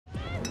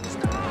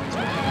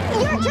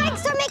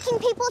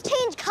people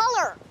change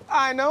color.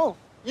 I know.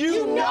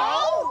 You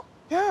know?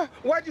 Yeah.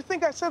 Why'd you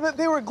think I said that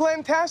they were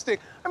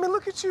Glen-tastic? I mean,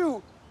 look at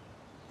you.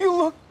 You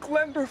look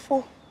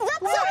Glenderful.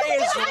 What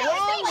is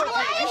wrong with you?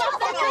 You should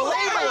put a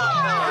label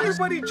on that.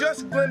 Everybody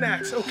just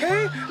Glenax,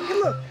 okay? Hey,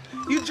 look.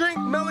 You drink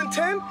Melon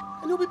 10,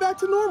 and you'll be back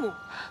to normal.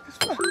 It's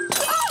fine.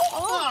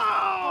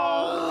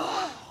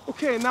 Oh.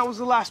 Okay, and that was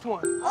the last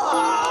one.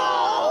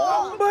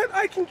 Oh. But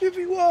I can give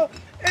you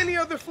any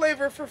other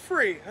flavor for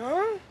free,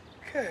 huh?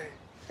 Okay.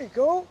 There you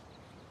go.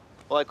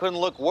 Well, I couldn't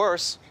look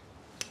worse.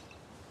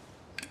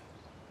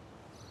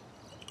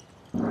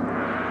 I'm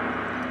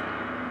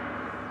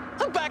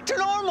back to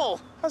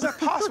normal. How's that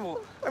possible?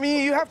 I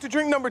mean, you have to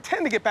drink number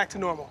 10 to get back to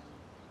normal.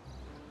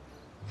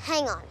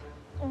 Hang on.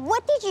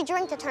 What did you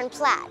drink to turn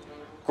plaid?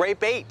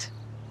 Grape 8.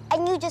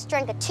 And you just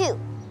drank a 2.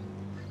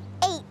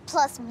 8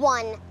 plus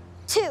 1,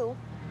 2.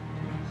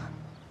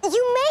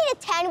 You made a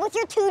 10 with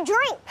your 2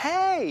 drinks.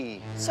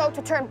 Hey. So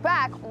to turn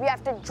back, we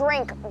have to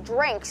drink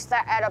drinks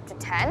that add up to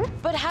 10?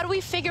 But how do we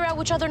figure out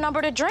which other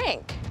number to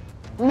drink?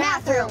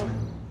 Math room.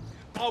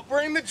 I'll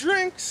bring the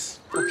drinks.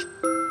 Okay.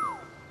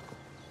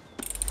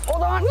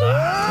 Hold on.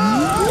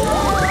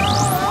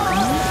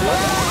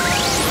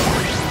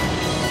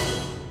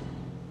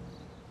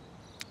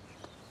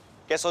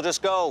 Guess I'll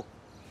just go.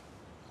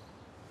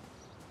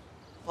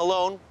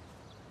 Alone.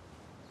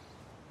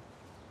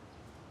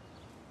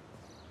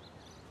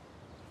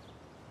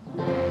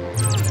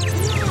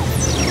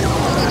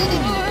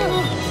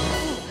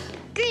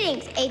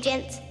 Greetings,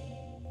 agents.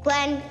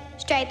 Glen,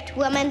 striped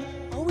woman.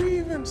 Are we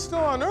even still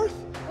on Earth?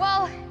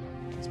 Well,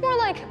 it's more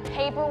like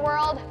paper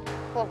world,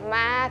 full of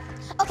math.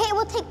 Okay, it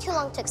will take too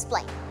long to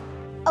explain.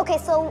 Okay,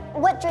 so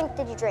what drink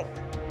did you drink?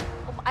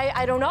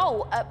 I don't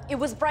know. It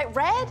was bright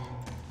red?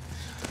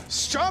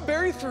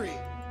 Strawberry 3.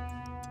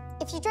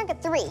 If you drink a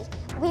 3,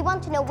 we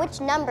want to know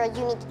which number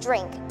you need to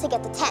drink to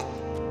get to 10.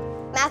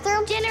 Math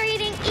room?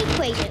 Generating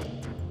equation.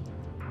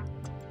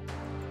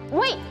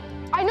 Wait,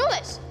 I know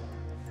this.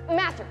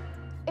 Math room.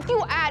 If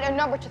you add a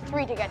number to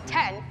 3 to get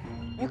 10,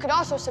 you could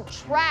also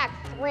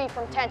subtract 3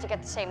 from 10 to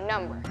get the same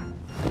number.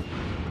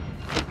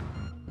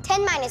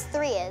 10 minus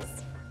 3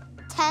 is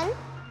 10,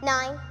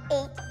 9,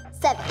 8,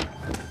 7.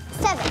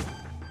 7.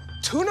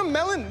 Tuna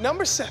melon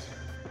number 7.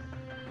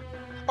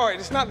 All right,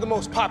 it's not the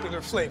most popular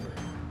flavor.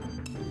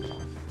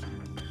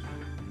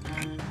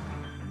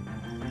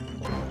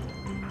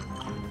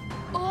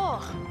 Oh.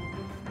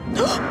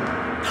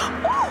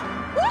 Woohoo!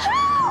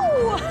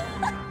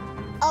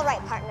 All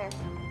right, partner,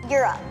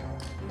 you're up.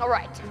 All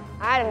right,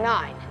 I had a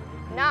 9.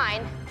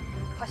 9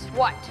 plus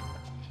what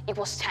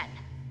equals 10?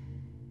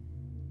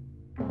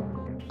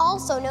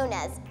 Also known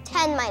as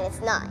 10 minus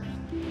 9.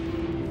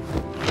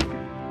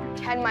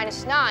 10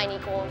 minus 9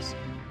 equals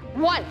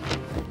 1.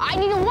 I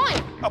need a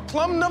 1. A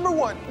plum number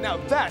 1. Now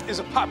that is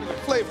a popular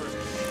flavor.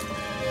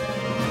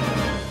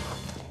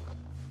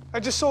 I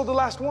just sold the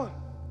last one.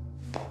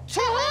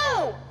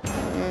 Choo-hoo!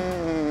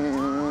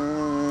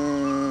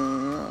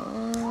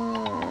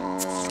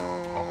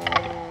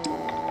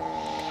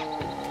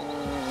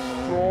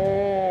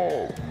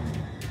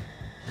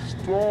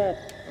 Stop.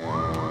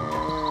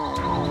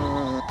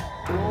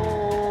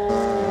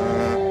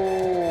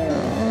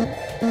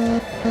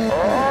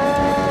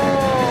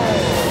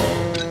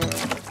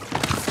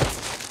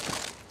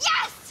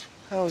 Yes!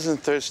 I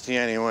wasn't thirsty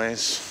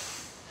anyways.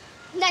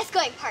 Nice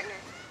going, partner.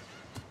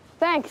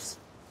 Thanks.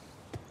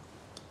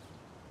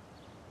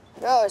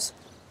 Goes.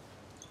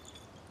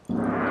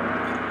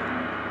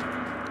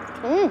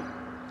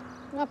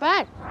 Not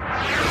bad.